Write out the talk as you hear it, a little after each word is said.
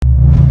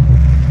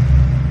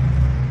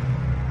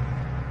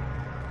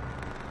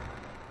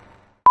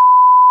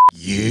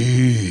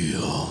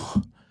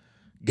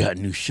got a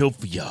new show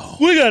for y'all.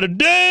 We got a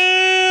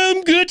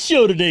damn good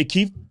show today,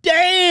 Keith.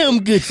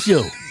 Damn good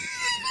show.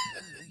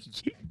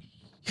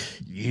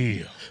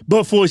 Yeah. But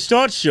before we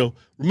start the show,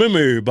 remember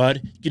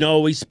everybody, you can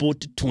always support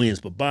the twins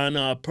by buying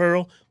our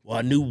apparel or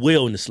our new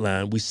wellness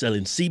line. We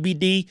selling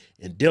CBD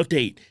and Delta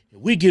 8.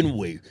 And we giving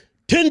away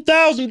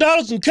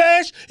 $10,000 in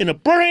cash and a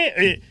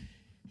brand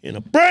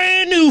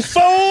new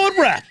Ford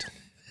Raptor.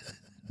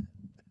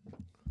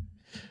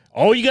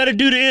 All you got to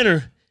do to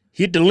enter,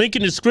 hit the link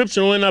in the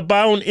description or in our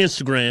bio on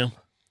Instagram.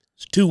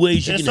 There's two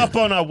ways you It's can up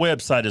on our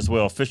website as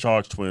well, Official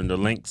Arch Twin. The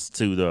links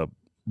to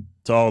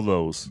all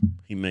those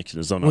he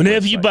mentioned is on our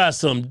Whenever website. you buy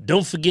something,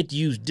 don't forget to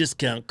use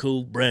discount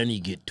code Brownie.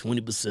 You get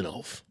 20%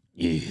 off.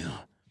 Yeah.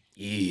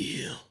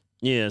 Yeah.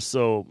 Yeah,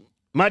 so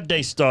my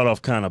day started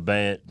off kind of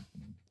bad.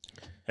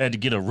 I had to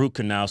get a root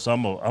canal, so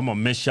I'm gonna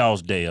mess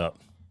y'all's day up.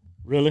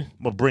 Really?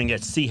 I'm gonna bring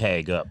that sea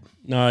hag up.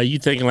 Nah, you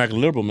thinking like a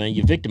liberal, man.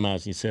 You're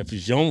victimizing yourself.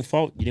 It's your own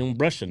fault. You didn't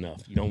brush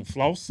enough. You don't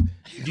floss.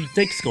 What do you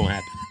think is going to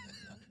happen?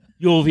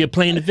 You over here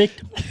playing the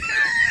victim.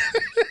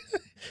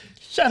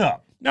 Shut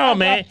up. No,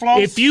 man.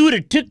 If you would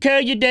have took care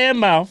of your damn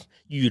mouth,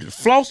 you'd have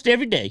flossed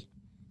every day,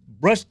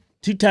 brushed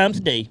 2 times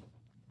a day,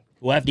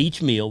 or after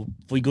each meal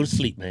before you go to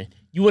sleep, man.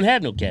 You wouldn't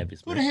have no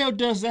cavities, Who man. the hell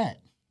does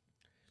that?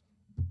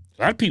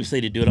 A lot of people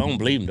say they do it. I don't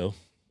believe them, though.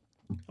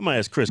 I'm gonna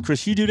ask Chris.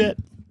 Chris, you do that?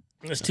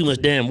 That's too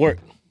much damn work.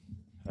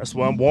 That's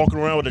why I'm walking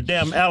around with a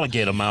damn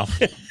alligator mouth.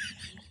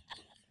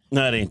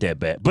 No, it ain't that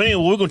bad. But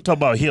anyway, we're gonna talk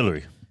about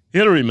Hillary.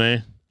 Hillary,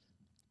 man.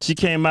 She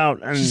came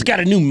out and She's got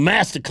a new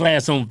master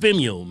class on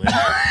Vimeo, man.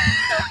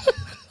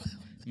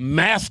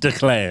 Master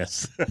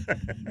class.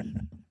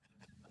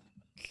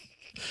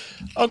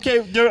 okay.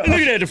 Look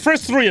at that. The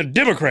first 3 are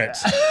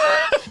Democrats.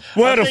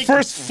 Well, the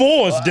first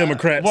 4 is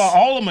Democrats. Well,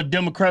 all of them are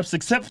Democrats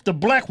except the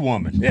black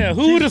woman. Yeah,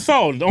 who would have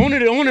thought? The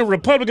only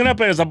Republican up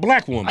there is a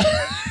black woman.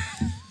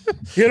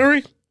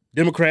 Hillary,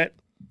 Democrat.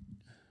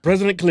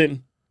 President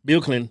Clinton, Bill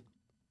Clinton,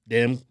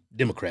 damn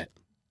Democrat.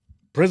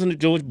 President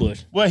George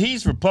Bush. Well,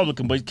 he's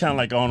Republican, but he's kind of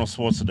like Arnold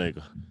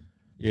Schwarzenegger.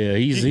 Yeah,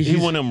 he's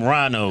one of them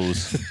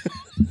rhinos.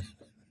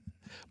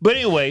 But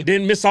anyway.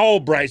 Then Miss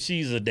Albright,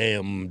 she's a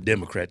damn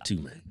Democrat too,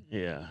 man.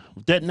 Yeah.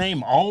 That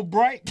name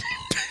Albright?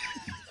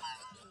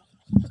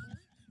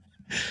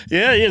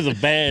 Yeah, it is a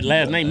bad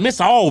last name.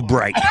 Miss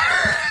Albright.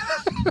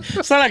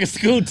 Sound like a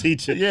school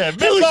teacher. Yeah,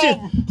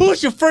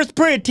 who's your first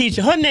period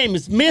teacher? Her name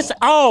is Miss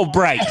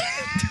Albright.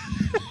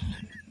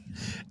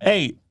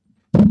 Hey,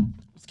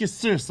 let's get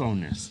serious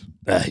on this.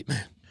 All right,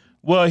 man.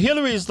 Well,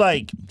 Hillary is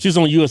like... She was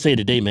on USA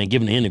Today, man,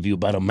 giving an interview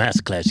about her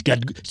masterclass.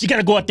 She got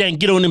to go out there and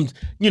get on them,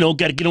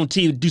 got to get on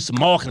TV and do some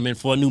marketing, man,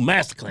 for a new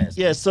masterclass.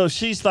 Yeah, so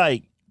she's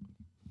like,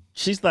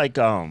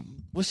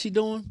 what's she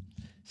doing?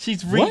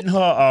 She's reading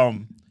her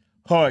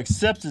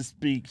acceptance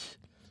speech.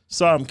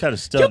 So I'm kind of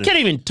stuttering. You can't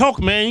even talk,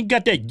 man. You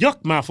got that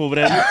yuck mouth over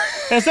there.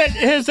 Has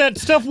that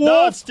stuff worn?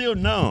 No, it's still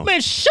no. Man,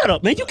 shut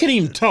up, man. You can't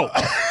even talk.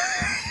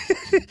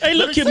 Hey,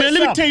 look here, man.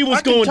 Let me tell you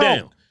what's going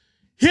down.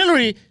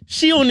 Hillary,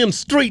 she on them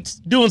streets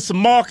doing some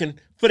marketing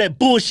for that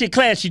bullshit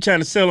class she trying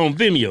to sell on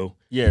Vimeo.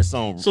 Yeah,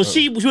 so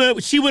she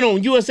went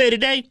on USA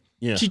Today.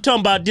 Yeah. She talking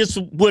about this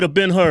would have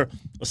been her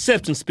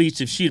acceptance speech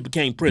if she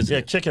became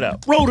president. Yeah, check it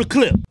out. Roll the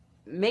clip.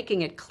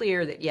 Making it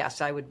clear that, yes,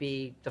 I would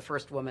be the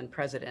first woman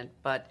president,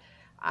 but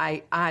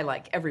I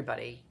like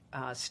everybody,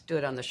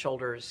 stood on the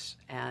shoulders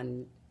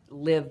and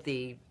lived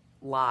the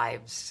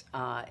lives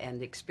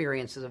and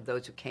experiences of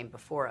those who came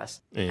before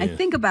us. I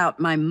think about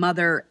my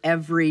mother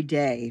every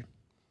day.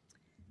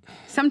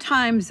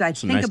 Sometimes I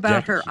think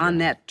about her on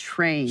that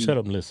train. Shut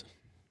up and listen.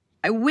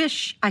 I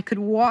wish I could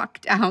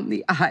walk down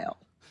the aisle.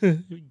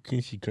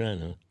 She crying,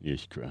 huh? Yeah,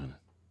 she's crying.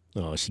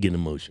 Oh, she getting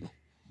emotional.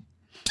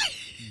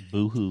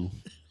 Boo-hoo.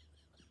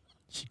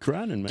 She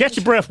crying, man. Catch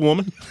your breath,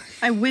 woman.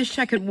 I wish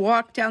I could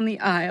walk down the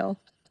aisle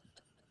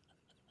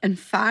and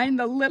find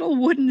the little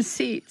wooden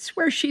seats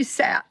where she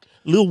sat.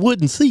 Little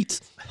wooden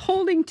seats.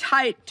 Holding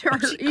tight to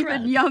her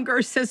even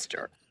younger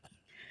sister.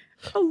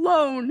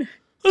 Alone.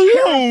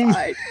 Alone.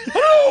 Terrified.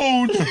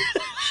 Alone.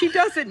 She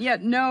doesn't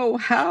yet know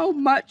how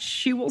much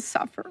she will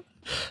suffer.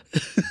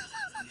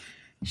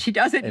 She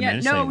doesn't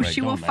yet know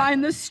she will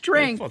find the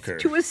strength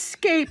to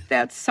escape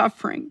that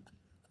suffering.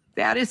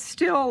 That is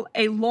still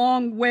a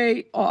long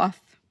way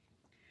off.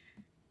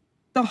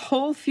 The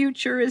whole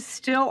future is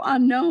still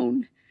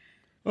unknown.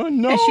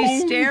 Unknown. As she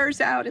stares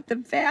out at the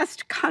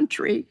vast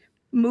country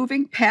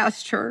moving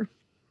past her.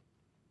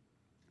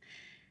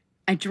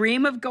 I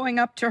dream of going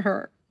up to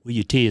her. Where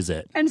your tears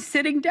at? And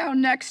sitting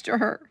down next to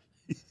her.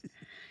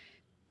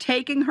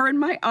 Taking her in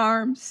my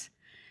arms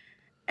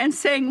and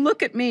saying,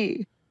 look at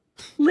me.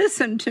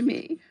 Listen to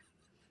me.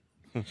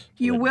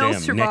 You will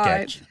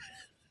survive.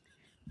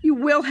 You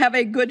will have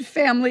a good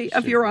family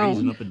of your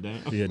own.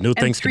 Yeah, no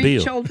thanks to Bill.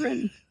 And 3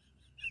 children.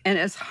 And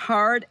as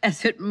hard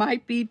as it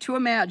might be to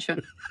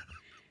imagine,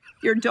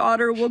 your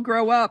daughter will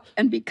grow up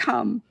and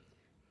become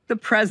the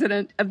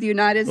president of the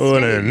United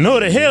States.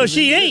 No, the hell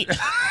she ain't.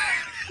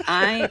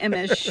 I am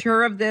as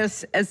sure of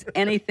this as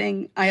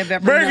anything I have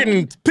ever Bergen,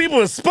 known. people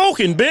have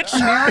spoken, bitch.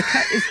 America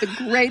is the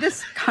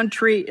greatest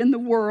country in the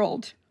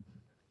world.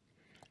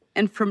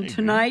 And from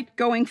tonight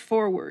going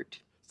forward,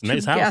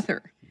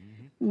 together,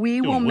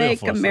 we will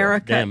make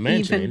America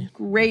even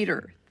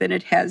greater than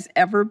it has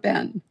ever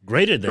been.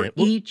 Greater than for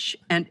each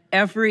and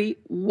every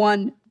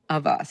one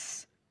of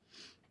us.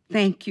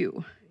 Thank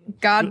you.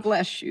 God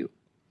bless you.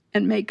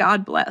 And may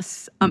God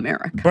bless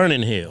America. Burn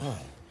in hell.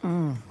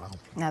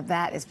 Now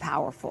that is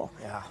powerful.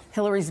 Yeah.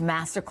 Hillary's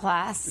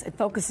masterclass, it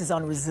focuses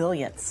on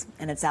resilience,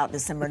 and it's out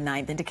December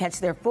 9th. And to catch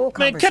their full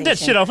conversation... Man, cut that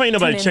shit off. Ain't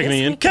nobody checking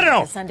in. Cut it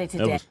off. Sunday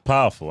that was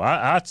powerful.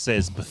 I'd say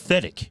it's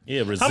pathetic.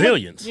 Yeah,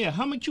 resilience.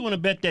 How much you want to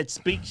bet that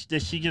speech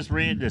that she just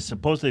read, that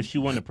supposedly if she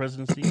won the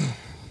presidency...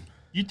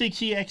 You think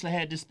she actually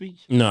had this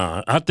speech?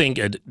 No, I think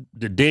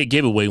the dead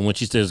giveaway when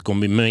she says it's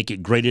going to make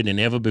it greater than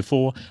ever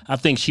before, I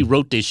think she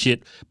wrote this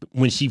shit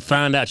when she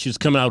found out she was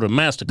coming out of a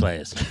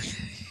masterclass.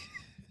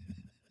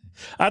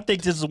 I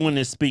think this is when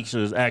this speech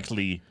was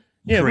actually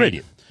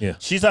created. Yeah.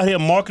 She's out here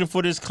marketing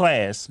for this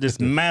class, this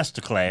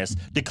master class.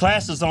 The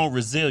class is on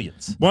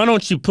resilience. Why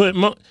don't you put...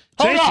 Hold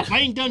on, I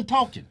ain't done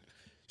talking.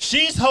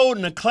 She's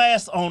holding a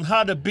class on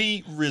how to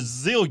be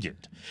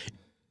resilient.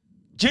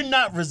 You're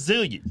not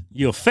resilient.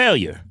 You're a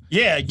failure.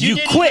 Yeah, you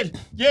quit.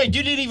 You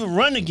didn't even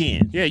run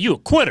again. Yeah, you a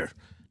quitter.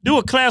 Do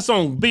a class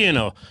on being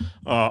a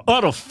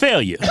utter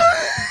failure.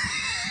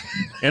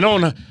 And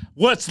on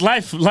what's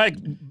life like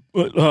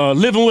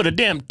living with a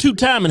damn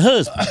two-timing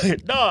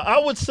husband. No, I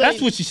would say...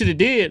 That's what you should have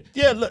did.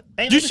 Yeah, look.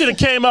 You should have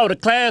came out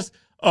of class,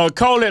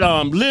 call it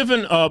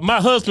living, my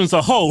husband's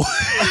a hoe.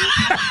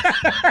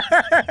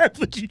 That's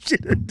what you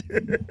should have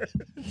did.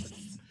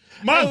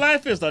 My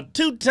life is a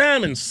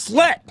two-timing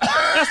slut.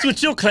 That's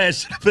what your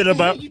class should have been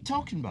about. What are you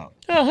talking about?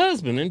 Her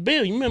husband and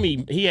Bill. You remember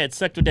he had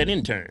sex with that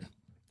intern.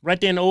 Right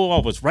there in the old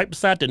office, right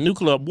beside the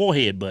nuclear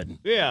warhead button.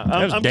 Yeah.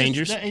 That was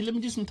dangerous. Hey, let me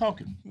do some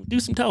talking.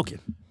 Do some talking.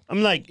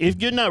 I'm like, if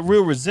you're not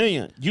real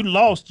resilient, you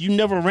lost. You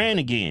never ran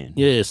again.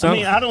 Yeah. I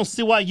mean, I don't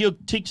see why you're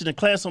teaching a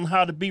class on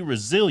how to be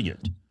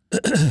resilient.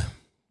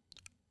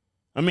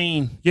 I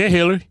mean... Yeah,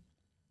 Hillary.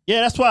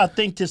 Yeah, that's why I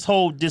think this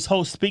whole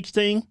speech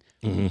thing...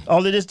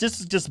 All of this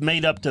is just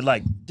made up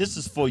to this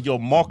is for your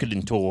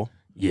marketing tour.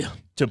 Yeah.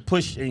 To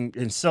push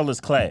and sell this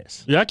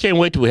class. Yeah, I can't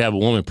wait till we have a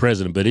woman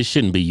president, but it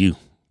shouldn't be you.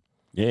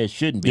 Yeah, it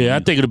shouldn't be. Yeah, I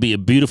think it'll be a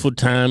beautiful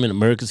time in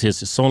America's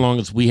history so long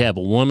as we have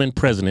a woman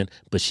president,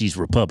 but she's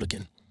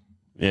Republican.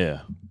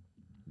 Yeah,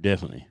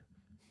 definitely.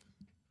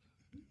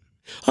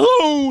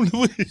 Hello.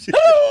 Hello.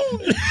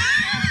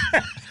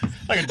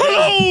 Like a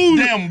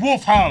damn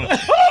wolf holler.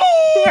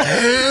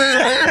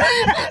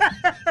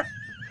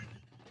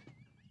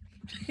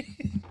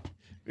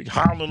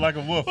 Holler like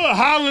a wolf.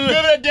 Holler.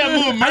 Remember that damn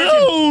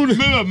movie,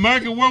 Remember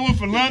American Werewolf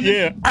in London?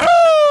 Yeah.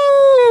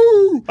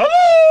 Oh!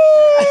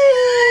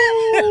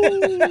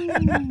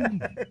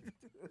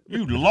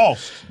 You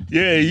lost.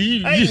 Yeah,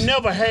 I ain't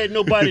never had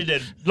nobody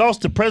that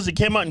lost the president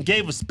came out and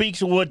gave a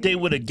speech of what they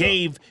would have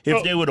gave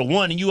if they would have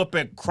won, and you up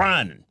there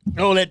crying.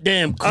 Oh, that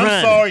damn crying.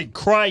 I'm sorry,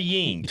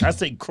 crying. I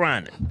say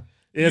crying.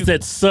 It's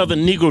that southern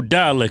Negro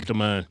dialect of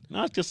mine.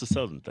 No, it's just a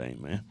southern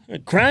thing, man.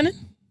 Crying?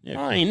 Yeah.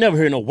 I ain't never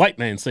heard no white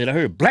man say it. I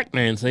heard a black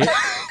man say it.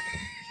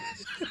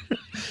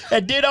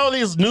 That did all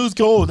this news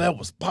go, that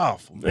was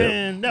powerful,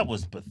 man. That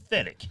was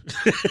pathetic.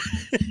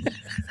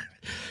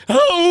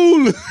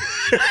 Oh!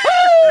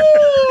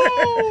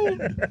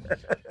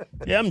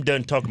 Yeah, I'm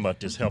done talking about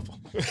this heifer.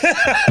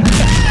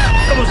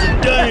 That was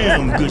a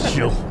damn good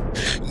show.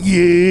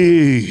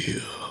 Yeah.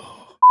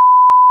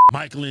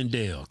 Michael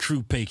Lindell,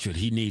 true patriot,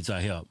 he needs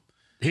our help.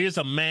 Here's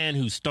a man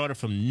who started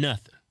from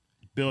nothing,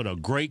 built a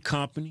great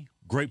company,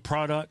 great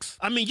products.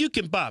 I mean, you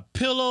can buy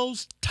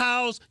pillows,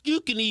 towels. You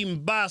can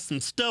even buy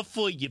some stuff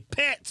for your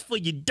pets, for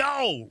your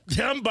dog.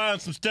 I'm buying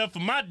some stuff for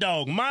my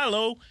dog,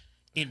 Milo,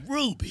 and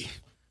Ruby.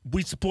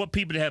 We support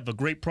people that have a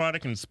great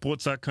product and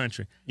supports our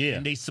country. Yeah.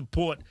 And they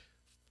support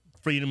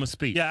freedom of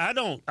speech. Yeah,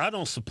 I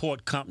don't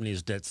support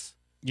companies that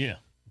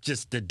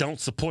don't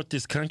support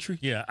this country.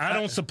 Yeah, I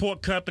don't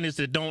support companies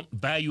that don't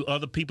value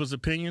other people's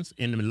opinions.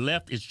 And the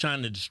left is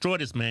trying to destroy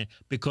this man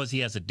because he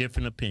has a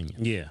different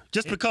opinion. Yeah.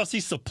 Just because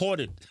he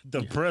supported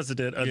the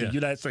president of the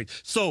United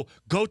States. So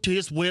go to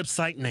his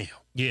website now.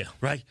 Yeah.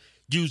 Right?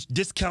 Use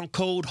discount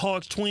code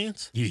Hogs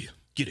Twins. Yeah.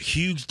 Get a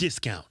huge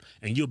discount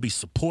and you'll be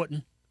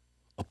supporting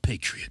a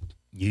patriot.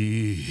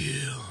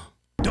 Yeah.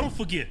 Don't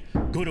forget,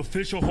 go to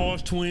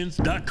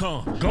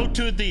officialhorsetwins.com. Go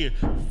to the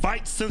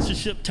Fight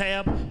Censorship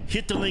tab,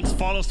 hit the links,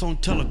 follow us on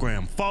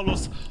Telegram, follow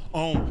us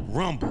on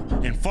Rumble,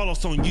 and follow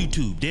us on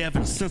YouTube. They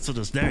haven't censored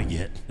us there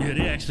yet. Yeah,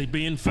 they're actually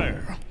being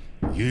fair.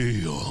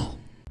 Yeah.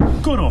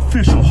 Go to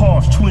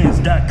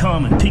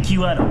officialhorsetwins.com and pick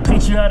you out a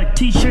patriotic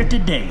t-shirt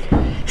today.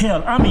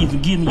 Hell, I'm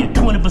even giving you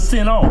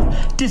 20%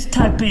 off. Just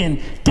type in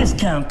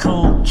discount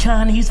code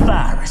Chinese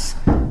Virus.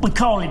 We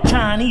call it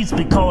Chinese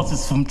because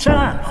it's from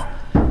China.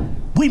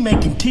 We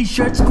making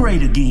t-shirts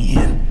great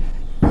again.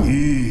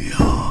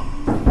 Yeah.